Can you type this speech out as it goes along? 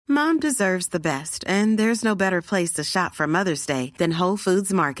Mom deserves the best, and there's no better place to shop for Mother's Day than Whole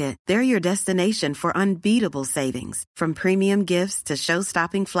Foods Market. They're your destination for unbeatable savings, from premium gifts to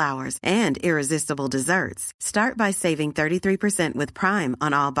show-stopping flowers and irresistible desserts. Start by saving 33% with Prime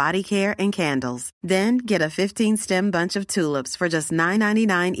on all body care and candles. Then get a 15-stem bunch of tulips for just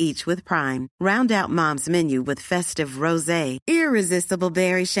 $9.99 each with Prime. Round out Mom's menu with festive rosé, irresistible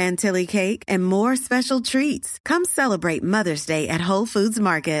berry chantilly cake, and more special treats. Come celebrate Mother's Day at Whole Foods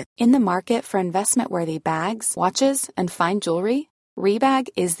Market. In the market for investment-worthy bags, watches, and fine jewelry, Rebag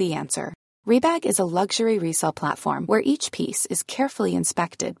is the answer. Rebag is a luxury resale platform where each piece is carefully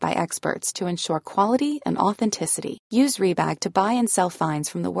inspected by experts to ensure quality and authenticity. Use Rebag to buy and sell finds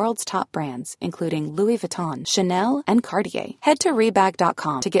from the world's top brands, including Louis Vuitton, Chanel, and Cartier. Head to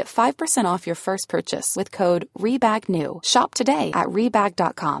Rebag.com to get 5% off your first purchase with code REBAGNEW. Shop today at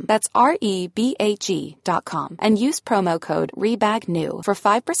Rebag.com. That's REBAG.com. And use promo code REBAGNEW for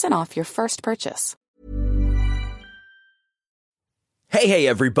 5% off your first purchase. Hey,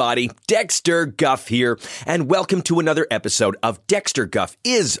 everybody. Dexter Guff here, and welcome to another episode of Dexter Guff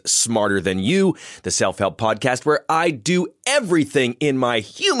is Smarter Than You, the self-help podcast where I do everything in my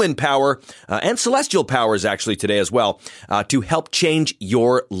human power, and celestial powers actually today as well, to help change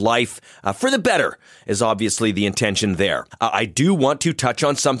your life for the better is obviously the intention there. I do want to touch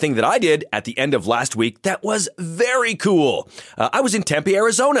on something that I did at the end of last week that was very cool. I was in Tempe,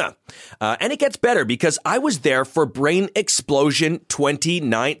 Arizona, and it gets better because I was there for Brain Explosion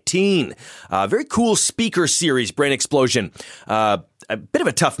 2019. Very cool speaker series, Brain Explosion. A bit of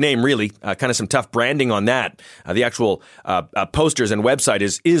a tough name, really. Kind of some tough branding on that. The actual posters and website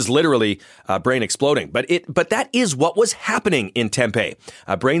is literally brain exploding. But that is what was happening in Tempe.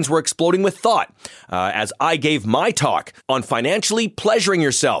 Brains were exploding with thought as I gave my talk on financially pleasuring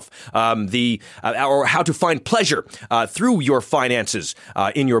yourself, or how to find pleasure through your finances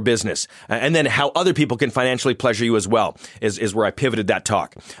in your business, and then how other people can financially pleasure you as well is where I pivoted that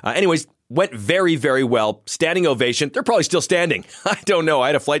talk. Anyways, went very, very well. Standing ovation. They're probably still standing. I don't know. I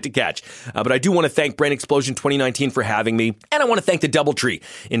had a flight to catch. But I do want to thank Brain Explosion 2019 for having me. And I want to thank the Doubletree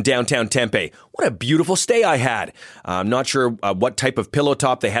in downtown Tempe. What a beautiful stay I had. I'm not sure what type of pillow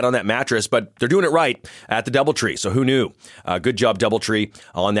top they had on that mattress, but they're doing it right at the Doubletree. So who knew? Good job, Doubletree,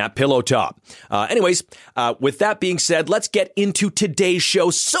 on that pillow top. Anyways, with that being said, let's get into today's show.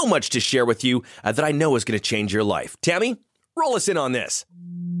 So much to share with you that I know is going to change your life. Tammy, roll us in on this.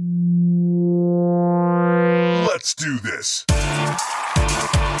 Let's do this. D,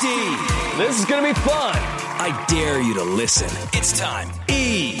 this is going to be fun. I dare you to listen. It's time.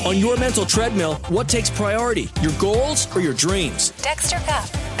 E, on your mental treadmill, what takes priority? Your goals or your dreams? Dexter Guff.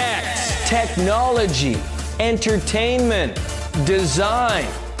 X, technology, entertainment, design.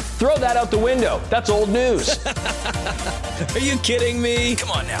 Throw that out the window. That's old news. Are you kidding me? Come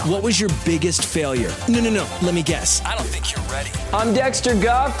on now. What was your biggest failure? No. Let me guess. I don't think you're ready. I'm Dexter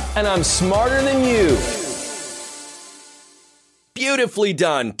Guff, and I'm smarter than you. Beautifully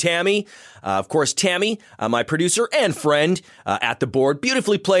done, Tammy. Of course, Tammy, my producer and friend at the board.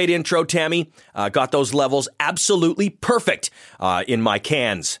 Beautifully played intro, Tammy. Got those levels absolutely perfect in my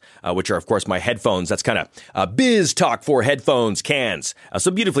cans, which are, of course, my headphones. That's kind of biz talk for headphones, cans. So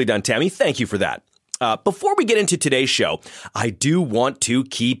beautifully done, Tammy. Thank you for that. Before we get into today's show, I do want to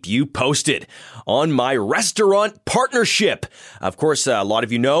keep you posted on my restaurant partnership. Of course, a lot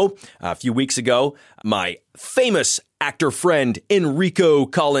of you know, a few weeks ago, my famous actor friend Enrico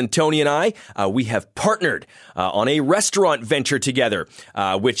Colantoni and I, we have partnered on a restaurant venture together,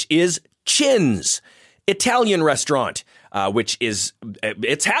 which is Chin's Italian restaurant.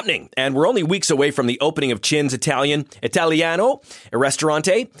 It's happening. And we're only weeks away from the opening of Chin's Italiano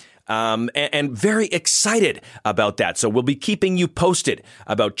Ristorante. And very excited about that. So we'll be keeping you posted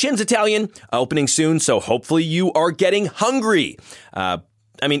about Chin's Italian opening soon. So hopefully you are getting hungry.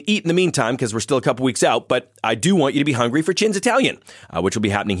 Eat in the meantime, because we're still a couple weeks out, but I do want you to be hungry for Chin's Italian, which will be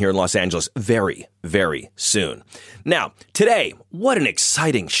happening here in Los Angeles very, very soon. Now, today, what an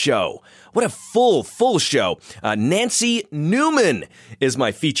exciting show. What a full show. Nancy Newman is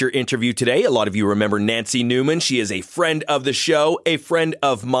my feature interview today. A lot of you remember Nancy Newman. She is a friend of the show, a friend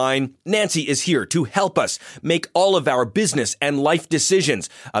of mine. Nancy is here to help us make all of our business and life decisions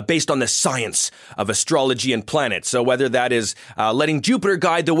based on the science of astrology and planets. So whether that is letting Jupiter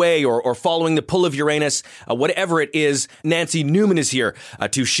guide the way or following the pull of Uranus, whatever it is, Nancy Newman is here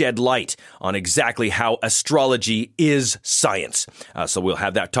to shed light on exactly how astrology is science. So we'll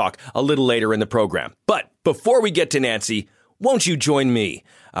have that talk a little later in the program. But before we get to Nancy, won't you join me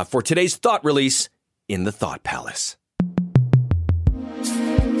for today's thought release in the Thought Palace?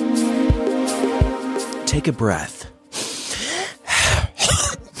 Take a breath.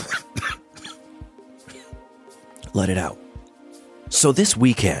 let it out. So this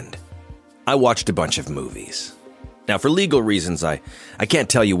weekend, I watched a bunch of movies. Now, for legal reasons, I can't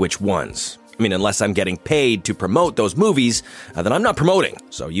tell you which ones. I mean, unless I'm getting paid to promote those movies, then I'm not promoting.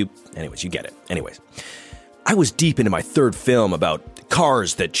 So you get it. Anyways, I was deep into my third film about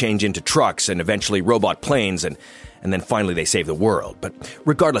cars that change into trucks and eventually robot planes, and then finally they save the world. But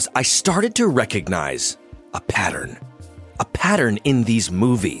regardless, I started to recognize a pattern in these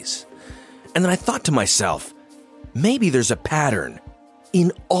movies. And then I thought to myself, maybe there's a pattern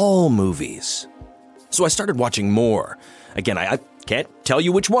in all movies. So I started watching more. Again, I can't tell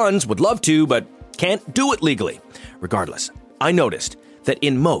you which ones, would love to, but can't do it legally. Regardless, I noticed that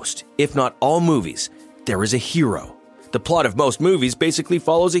in most, if not all movies, there is a hero. The plot of most movies basically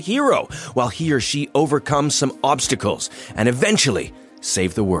follows a hero while he or she overcomes some obstacles and eventually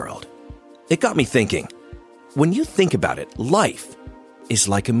save the world. It got me thinking, when you think about it, life is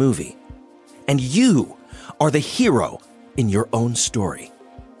like a movie, and you are the hero in your own story.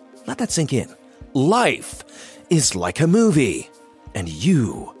 Let that sink in. Life is like a movie, and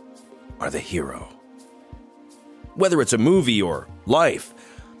you are the hero. Whether it's a movie or life,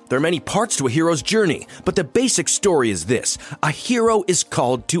 there are many parts to a hero's journey, but the basic story is this. A hero is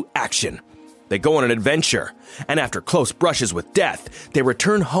called to action. They go on an adventure, and after close brushes with death, they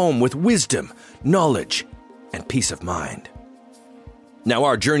return home with wisdom, knowledge, and peace of mind. Now,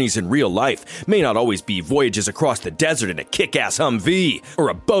 our journeys in real life may not always be voyages across the desert in a kick-ass Humvee or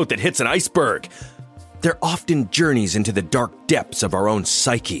a boat that hits an iceberg. They're often journeys into the dark depths of our own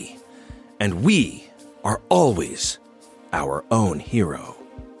psyche, and we are always our own hero.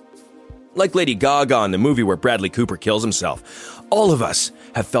 Like Lady Gaga in the movie where Bradley Cooper kills himself, all of us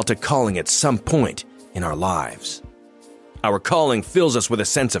have felt a calling at some point in our lives. Our calling fills us with a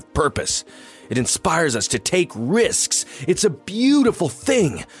sense of purpose. It inspires us to take risks. It's a beautiful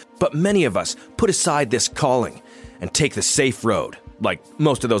thing. But many of us put aside this calling and take the safe road, like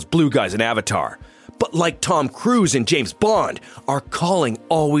most of those blue guys in Avatar. But like Tom Cruise in James Bond, our calling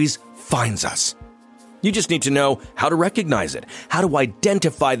always finds us. You just need to know how to recognize it, how to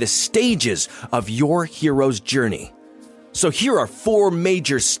identify the stages of your hero's journey. So here are 4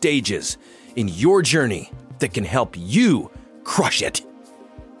 major stages in your journey that can help you crush it.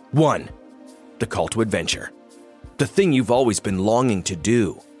 1. The call to adventure. The thing you've always been longing to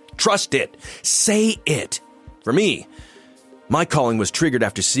do. Trust it. Say it. For me, my calling was triggered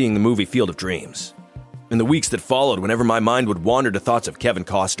after seeing the movie Field of Dreams. In the weeks that followed, whenever my mind would wander to thoughts of Kevin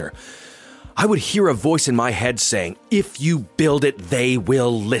Costner, I would hear a voice in my head saying, if you build it, they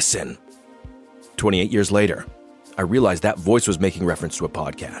will listen. 28 years later, I realized that voice was making reference to a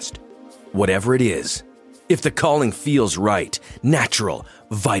podcast. Whatever it is, if the calling feels right, natural,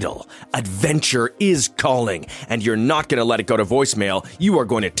 vital, adventure is calling, and you're not going to let it go to voicemail, you are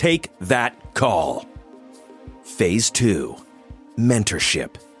going to take that call. Phase 2,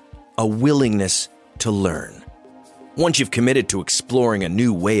 mentorship, a willingness to learn. Once you've committed to exploring a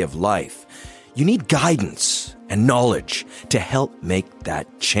new way of life, you need guidance and knowledge to help make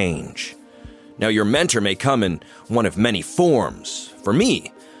that change. Now, your mentor may come in one of many forms. For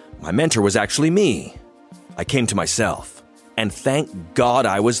me, my mentor was actually me. I came to myself, and thank God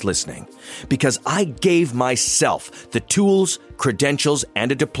I was listening, because I gave myself the tools, credentials,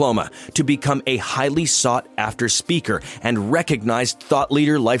 and a diploma to become a highly sought-after speaker and recognized thought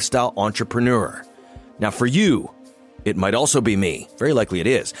leader, lifestyle entrepreneur. Now, for you, it might also be me. Very likely it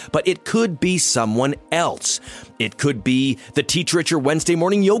is. But it could be someone else. It could be the teacher at your Wednesday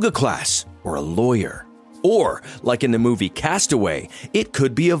morning yoga class, or a lawyer. Or, like in the movie Castaway, it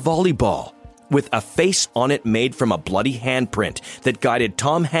could be a volleyball with a face on it made from a bloody handprint that guided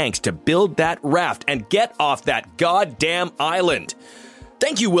Tom Hanks to build that raft and get off that goddamn island.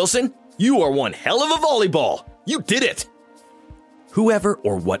 Thank you, Wilson. You are one hell of a volleyball. You did it. Whoever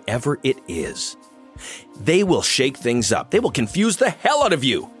or whatever it is, they will shake things up. They will confuse the hell out of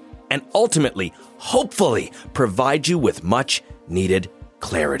you and ultimately, hopefully, provide you with much needed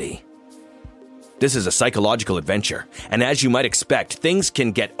clarity. This is a psychological adventure, and as you might expect, things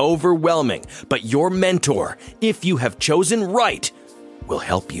can get overwhelming, but your mentor, if you have chosen right, will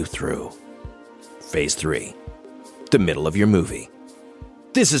help you through. Phase 3, the middle of your movie.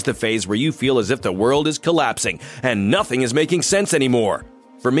 This is the phase where you feel as if the world is collapsing and nothing is making sense anymore.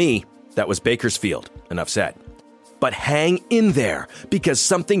 For me, that was Bakersfield. Enough said. But hang in there, because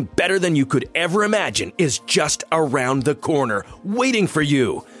something better than you could ever imagine is just around the corner, waiting for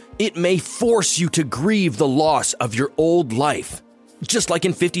you. It may force you to grieve the loss of your old life. Just like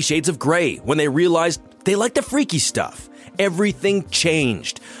in 50 Shades of Grey, when they realized they liked the freaky stuff. Everything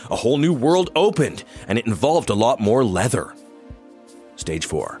changed. A whole new world opened, and it involved a lot more leather. Stage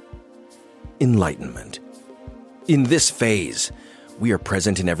 4. Enlightenment. In this phase, we are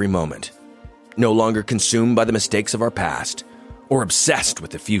present in every moment, no longer consumed by the mistakes of our past or obsessed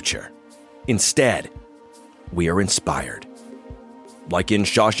with the future. Instead, we are inspired. Like in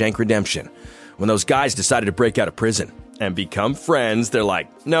Shawshank Redemption, when those guys decided to break out of prison and become friends, they're like,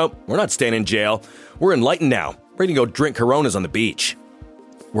 nope, we're not staying in jail. We're enlightened now, ready to go drink Coronas on the beach.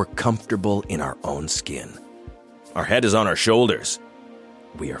 We're comfortable in our own skin. Our head is on our shoulders.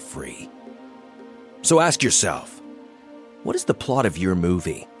 We are free. So ask yourself, what is the plot of your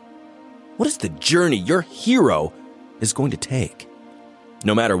movie? What is the journey your hero is going to take?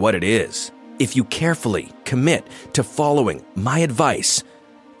 No matter what it is, if you carefully commit to following my advice,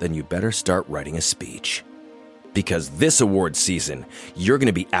 then you better start writing a speech. Because this award season, you're going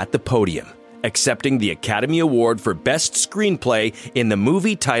to be at the podium, accepting the Academy Award for Best Screenplay in the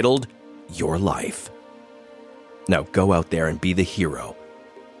movie titled Your Life. Now go out there and be the hero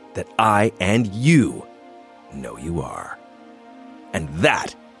that I and you know you are. And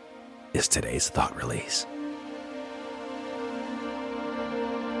that is today's thought release.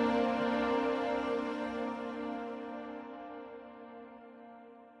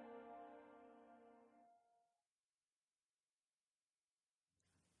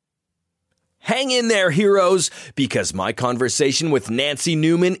 Hang in there, heroes, because my conversation with Nancy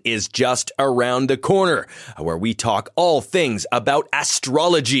Newman is just around the corner, where we talk all things about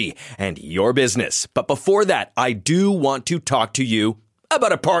astrology and your business. But before that, I do want to talk to you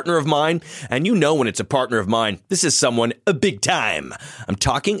about a partner of mine. And you know when it's a partner of mine, this is someone a big time. I'm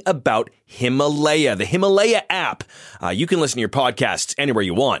talking about Himalaya, the Himalaya app. You can listen to your podcasts anywhere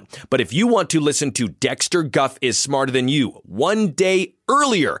you want. But if you want to listen to Dexter Guff is Smarter Than You one day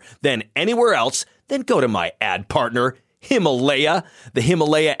earlier than anywhere else, then go to my ad partner, Himalaya. The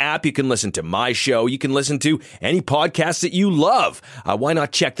Himalaya app, you can listen to my show. You can listen to any podcasts that you love. Why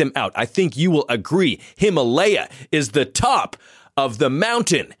not check them out? I think you will agree. Himalaya is the top of the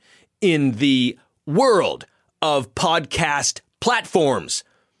mountain in the world of podcast platforms.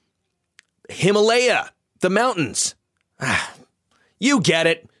 Himalaya, the mountains. You get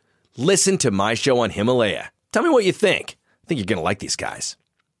it. Listen to my show on Himalaya. Tell me what you think. I think you're going to like these guys.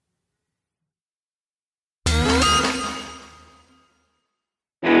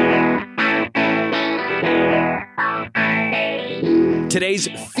 Today's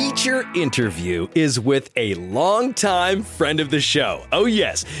feature interview is with a longtime friend of the show. Oh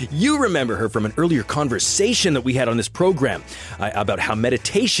yes, you remember her from an earlier conversation that we had on this program about how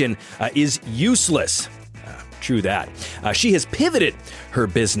meditation is useless. True that. She has pivoted her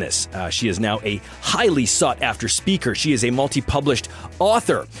business. She is now a highly sought-after speaker. She is a multi-published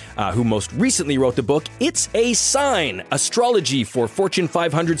author who most recently wrote the book, It's a Sign, Astrology for Fortune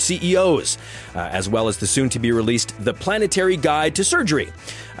 500 CEOs, as well as the soon-to-be-released The Planetary Guide to Surgery.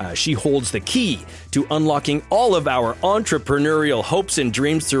 She holds the key to unlocking all of our entrepreneurial hopes and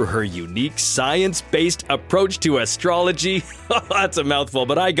dreams through her unique science-based approach to astrology. That's a mouthful,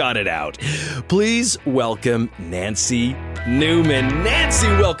 but I got it out. Please welcome Nancy Newman. Nancy,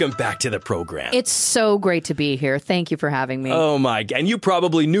 welcome back to the program. It's so great to be here. Thank you for having me. Oh my God. And you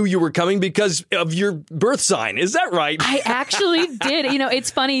probably knew you were coming because of your birth sign. Is that right? I actually did. You know,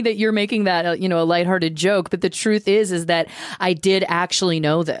 it's funny that you're making that, a lighthearted joke, but the truth is that I did actually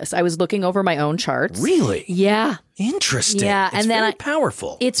know this. I was looking over my own charts. Really? Yeah. Interesting. Yeah, it's very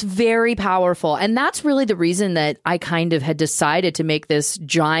powerful. It's very powerful. And that's really the reason that I kind of had decided to make this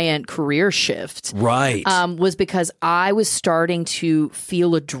giant career shift. Right. Was because I was starting to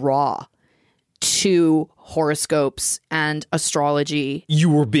feel a draw to horoscopes and astrology. You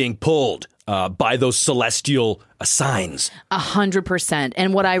were being pulled by those celestial signs. 100%.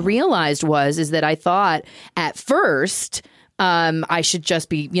 And what I realized is that I thought at first I should just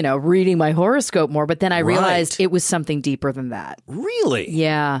be, reading my horoscope more. But then I realized it was something deeper than that. Really?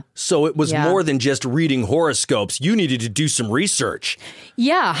 Yeah. So it was more than just reading horoscopes. You needed to do some research.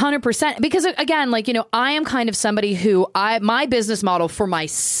 Yeah, 100%. Because again, I am kind of somebody who my business model for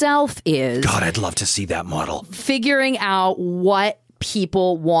myself is... God, I'd love to see that model. Figuring out what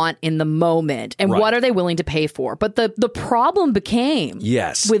people want in the moment and what are they willing to pay for. But the problem became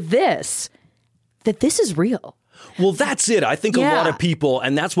with this, that this is real. Well, that's it. I think a lot of people,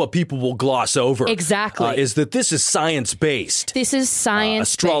 and that's what people will gloss over. Exactly. Is that this is science-based. This is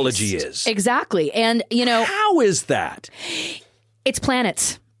science-based. Astrology is. Exactly. And, How is that? It's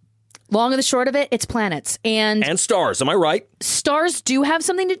planets. Long and the short of it, it's planets. And stars, am I right? Stars do have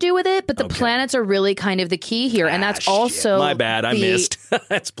something to do with it, but the planets are really kind of the key here. And that's also... My bad, I missed.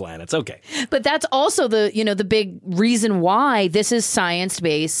 That's planets, okay. But that's also the big reason why this is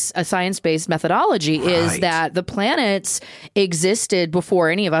a science-based methodology is that the planets existed before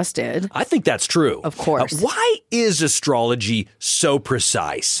any of us did. I think that's true. Of course. Why is astrology so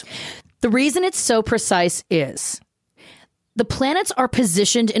precise? The reason it's so precise is... the planets are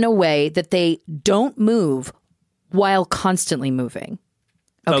positioned in a way that they don't move while constantly moving.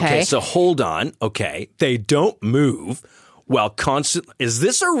 Okay, so hold on. Okay, they don't move while constantly... Is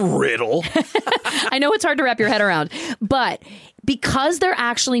this a riddle? I know it's hard to wrap your head around, but because they're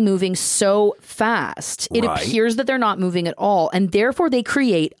actually moving so fast, it appears that they're not moving at all, and therefore they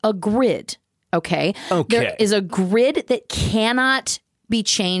create a grid. Okay? There is a grid that cannot be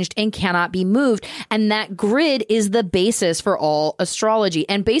changed and cannot be moved. And that grid is the basis for all astrology.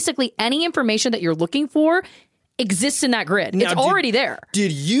 And basically any information that you're looking for exists in that grid. Now, it's already there.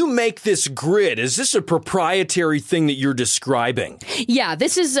 Did you make this grid? Is this a proprietary thing that you're describing? Yeah,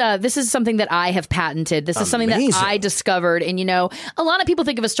 this is something that I have patented. This is something that I discovered. And, a lot of people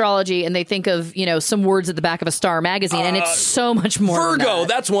think of astrology and they think of, some words at the back of a Star magazine. And it's so much more Virgo, than that.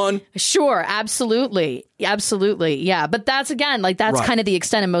 That's one. Sure, absolutely. Absolutely. Yeah. But that's kind of the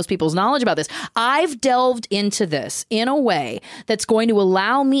extent of most people's knowledge about this. I've delved into this in a way that's going to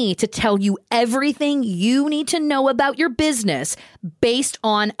allow me to tell you everything you need to know about your business based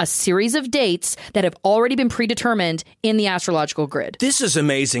on a series of dates that have already been predetermined in the astrological grid. This is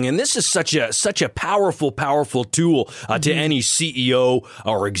amazing. And this is such a powerful, powerful tool to any CEO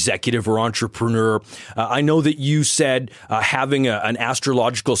or executive or entrepreneur. I know that you said having an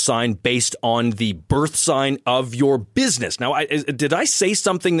astrological sign based on the birth sign of your business. Now, did I say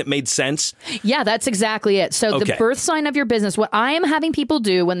something that made sense? Yeah, that's exactly it. So the birth sign of your business, what I am having people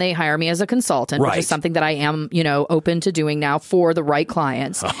do when they hire me as a consultant, which is something that I am, open to doing now for the right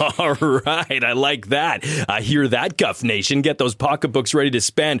clients. All right. I like that. I hear that, Guff Nation. Get those pocketbooks ready to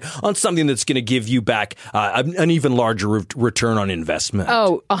spend on something that's going to give you back an even larger return on investment.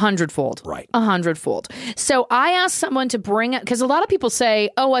 Oh, 100-fold. Right. 100-fold. So I asked someone to bring it, because a lot of people say,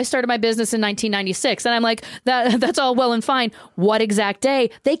 oh, I started my business in 1996. And I'm like, that's all well and fine. What exact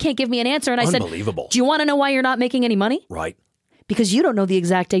day? They can't give me an answer. And I said, unbelievable. Do you want to know why you're not making any money? Right. Because you don't know the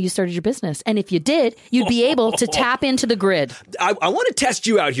exact day you started your business. And if you did, you'd be able to tap into the grid. I want to test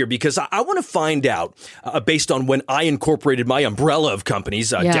you out here because I want to find out, based on when I incorporated my umbrella of companies,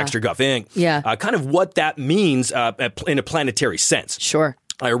 Dexter Guff Inc., kind of what that means in a planetary sense. Sure.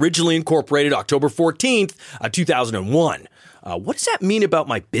 I originally incorporated October 14th, 2001. What does that mean about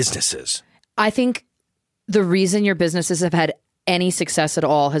my businesses? I think the reason your businesses have had any success at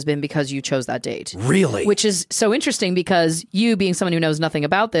all has been because you chose that date. Really? Which is so interesting because you, being someone who knows nothing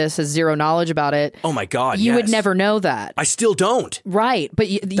about this, has zero knowledge about it. Oh my God, You would never know that. I still don't. Right. But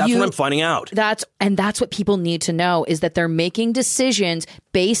that's what I'm finding out. That's what people need to know is that they're making decisions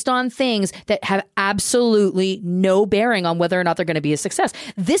based on things that have absolutely no bearing on whether or not they're going to be a success.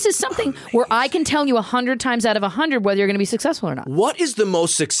 This is something where I can tell you 100 times out of 100 whether you're going to be successful or not. What is the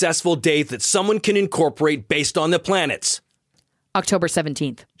most successful date that someone can incorporate based on the planets? October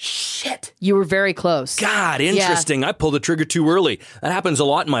 17th. Shit. You were very close. God, interesting. Yeah. I pulled the trigger too early. That happens a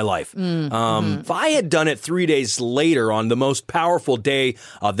lot in my life. If I had done it 3 days later on the most powerful day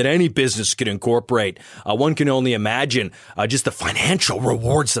that any business could incorporate, one can only imagine just the financial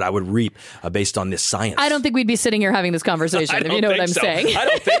rewards that I would reap based on this science. I don't think we'd be sitting here having this conversation, if you know what I'm saying. I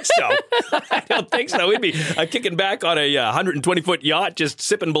don't think so. I don't think so. We'd be kicking back on a 120-foot yacht just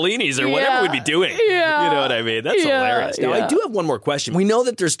sipping Bellinis or whatever we'd be doing. Yeah. You know what I mean? That's hilarious. Now, I do have one more question. We know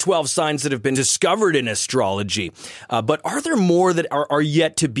that there's 12 signs that have been discovered in astrology, but are there more that are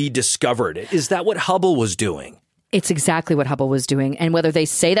yet to be discovered? Is that what Hubble was doing? It's exactly what Hubble was doing. And whether they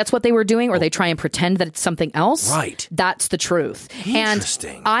say that's what they were doing or they try and pretend that it's something else, that's the truth.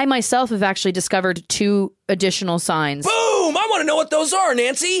 Interesting. And I myself have actually discovered 2 additional signs. Boom! I want to know what those are,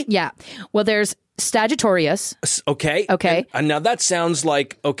 Nancy. Yeah. Well, there's Sagittarius. Okay. And now that sounds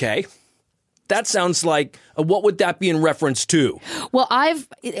like, that sounds like, what would that be in reference to? Well,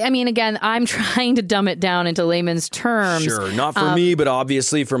 again, I'm trying to dumb it down into layman's terms. Sure, not for me, but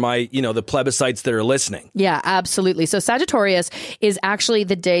obviously for my, the plebiscites that are listening. Yeah, absolutely. So Sagittarius is actually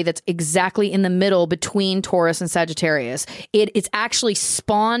the day that's exactly in the middle between Taurus and Sagittarius. It's actually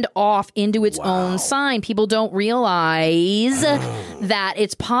spawned off into its own sign. People don't realize that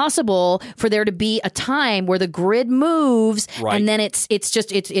it's possible for there to be a time where the grid moves and then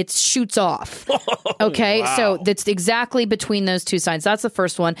it shoots off. Okay. Wow. So that's exactly between those 2 signs. That's the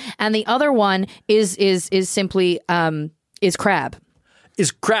first one. And the other one is simply, is crab.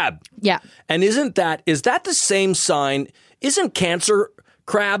 is crab. Yeah. And is that the same sign? Isn't Cancer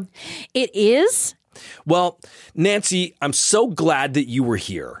crab? It is. Well, Nancy, I'm so glad that you were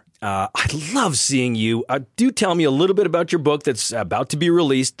here. I love seeing you. Do tell me a little bit about your book that's about to be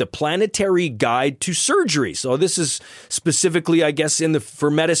released, The Planetary Guide to Surgery. So this is specifically, I guess,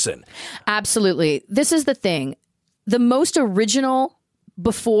 for medicine. Absolutely. This is the thing. The most original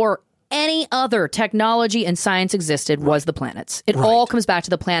before any other technology and science existed was the planets. It all comes back to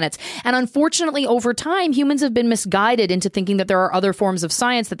the planets. And unfortunately, over time, humans have been misguided into thinking that there are other forms of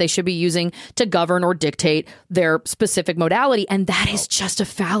science that they should be using to govern or dictate their specific modality. And that is just a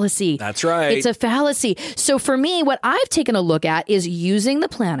fallacy. That's right. It's a fallacy. So for me, what I've taken a look at is using the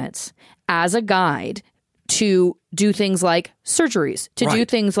planets as a guide to do things like surgeries, to do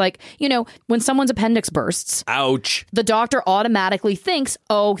things like, when someone's appendix bursts. Ouch. The doctor automatically thinks,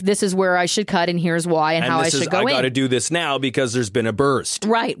 oh, this is where I should cut and here's why and how I should go in. I got to do this now because there's been a burst.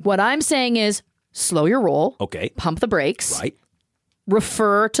 Right. What I'm saying is slow your roll. Okay. Pump the brakes. Right.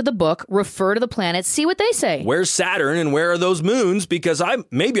 Refer to the book, refer to the planets, see what they say. Where's Saturn and where are those moons? Because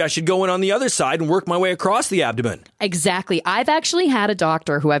maybe I should go in on the other side and work my way across the abdomen. Exactly. I've actually had a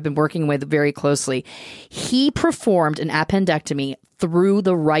doctor who I've been working with very closely. He performed an appendectomy through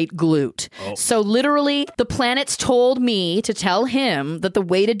the right glute. Oh. So literally, the planets told me to tell him that the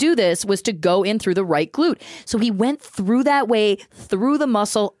way to do this was to go in through the right glute. So he went through that way, through the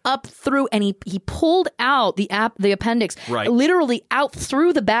muscle, up through, and he pulled out the appendix, literally out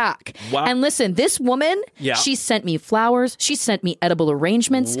through the back. Wow. And listen, this woman, she sent me flowers. She sent me edible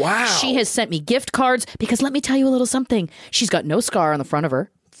arrangements. Wow. She has sent me gift cards because let me tell you a little something. She's got no scar on the front of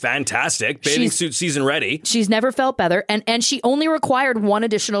her. Fantastic. Bathing suit season ready. She's never felt better. And she only required one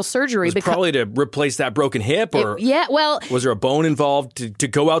additional surgery. Probably to replace that broken hip or was there a bone involved to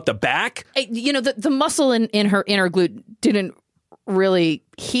go out the back? The muscle in her inner glute didn't really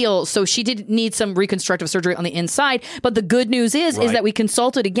heal, so she did need some reconstructive surgery on the inside. But the good news is that we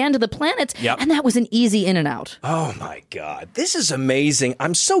consulted again to the planets, and that was an easy in and out. Oh my God, this is amazing.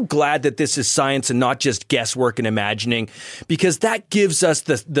 I'm so glad that this is science and not just guesswork and imagining, because that gives us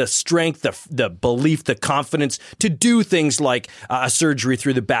the strength, the belief, the confidence to do things like a surgery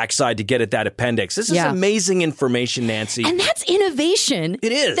through the backside to get at that appendix. This is amazing information, Nancy. And that's innovation.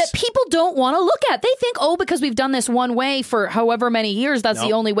 It is. That people don't want to look at. They think, because we've done this one way for however many years, that's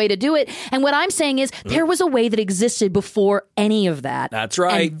the only way to do it. And what I'm saying is there was a way that existed before any of that. That's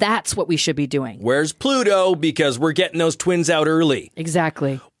right. And that's what we should be doing. Where's Pluto? Because we're getting those twins out early.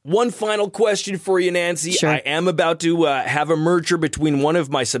 Exactly. One final question for you, Nancy. Sure. I am about to have a merger between one of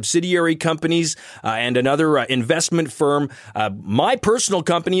my subsidiary companies and another investment firm. My personal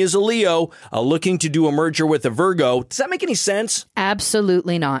company is a Leo, looking to do a merger with a Virgo. Does that make any sense?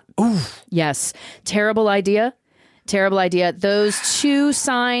 Absolutely not. Oof. Yes. Terrible idea. Terrible idea. Those two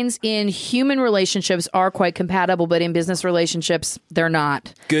signs in human relationships are quite compatible, but in business relationships, they're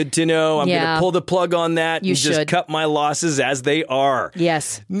not. Good to know. I'm going to pull the plug on that and just cut my losses as they are.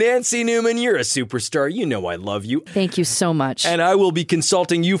 Yes. Nancy Newman, you're a superstar. You know I love you. Thank you so much. And I will be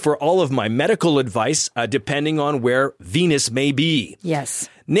consulting you for all of my medical advice, depending on where Venus may be. Yes.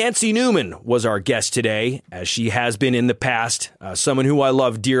 Nancy Newman was our guest today, as she has been in the past, someone who I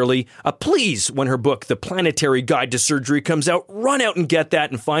love dearly. Please, when her book, The Planetary Guide to Surgery, comes out, run out and get that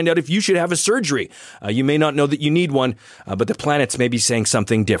and find out if you should have a surgery. You may not know that you need one, but the planets may be saying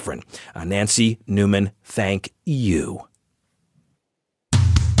something different. Nancy Newman, thank you.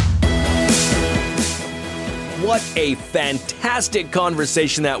 What a fantastic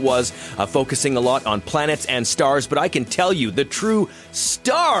conversation that was, focusing a lot on planets and stars. But I can tell you, the true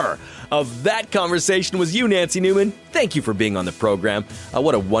star of that conversation was you, Nancy Newman. Thank you for being on the program.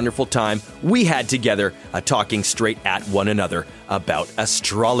 What a wonderful time we had together, talking straight at one another about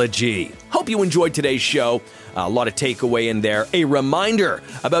astrology. Hope you enjoyed today's show. A lot of takeaway in there. A reminder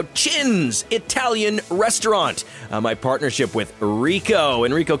about Chin's Italian Restaurant, my partnership with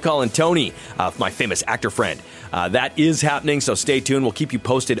Enrico Colantoni, my famous actor friend. That is happening, so stay tuned. We'll keep you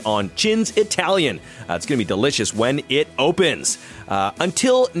posted on Chin's Italian. It's going to be delicious when it opens.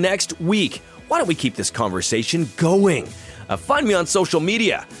 Until next week, why don't we keep this conversation going? Find me on social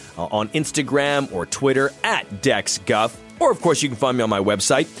media, on Instagram or Twitter at DexGuff. Or, of course, you can find me on my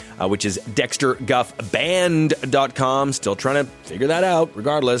website, which is DexterGuffBand.com. Still trying to figure that out.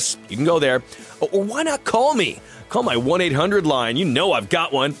 Regardless, you can go there. Or why not call me? Call my 1-800 line. You know I've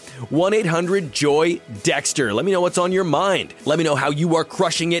got one. 1-800-JOY-DEXTER. Let me know what's on your mind. Let me know how you are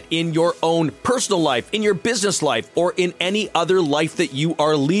crushing it in your own personal life, in your business life, or in any other life that you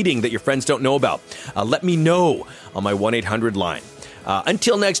are leading that your friends don't know about. Let me know on my 1-800 line.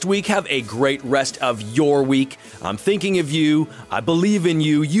 Until next week, have a great rest of your week. I'm thinking of you. I believe in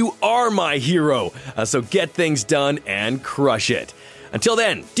you. You are my hero. So get things done and crush it. Until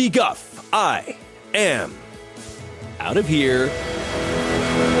then, D-Guff, I am out of here.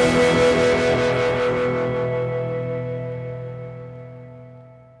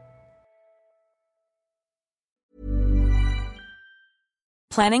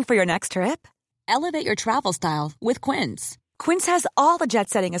 Planning for your next trip? Elevate your travel style with Quince. Quince has all the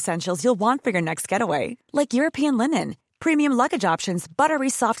jet-setting essentials you'll want for your next getaway, like European linen, premium luggage options, buttery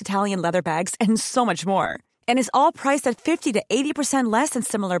soft Italian leather bags, and so much more. And is all priced at 50 to 80% less than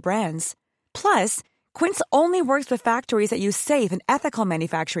similar brands. Plus, Quince only works with factories that use safe and ethical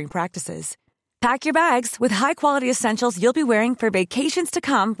manufacturing practices. Pack your bags with high-quality essentials you'll be wearing for vacations to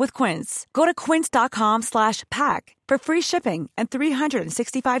come with Quince. Go to quince.com/pack for free shipping and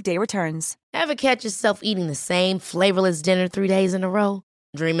 365-day returns. Ever catch yourself eating the same flavorless dinner 3 days in a row?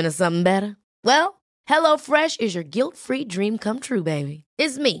 Dreaming of something better? Well, HelloFresh is your guilt-free dream come true, baby.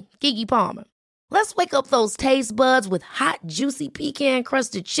 It's me, Keke Palmer. Let's wake up those taste buds with hot, juicy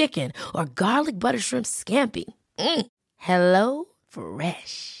pecan-crusted chicken or garlic butter shrimp scampi. Hello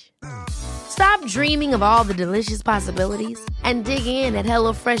Fresh. Stop dreaming of all the delicious possibilities and dig in at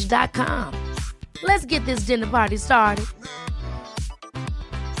HelloFresh.com. Let's get this dinner party started.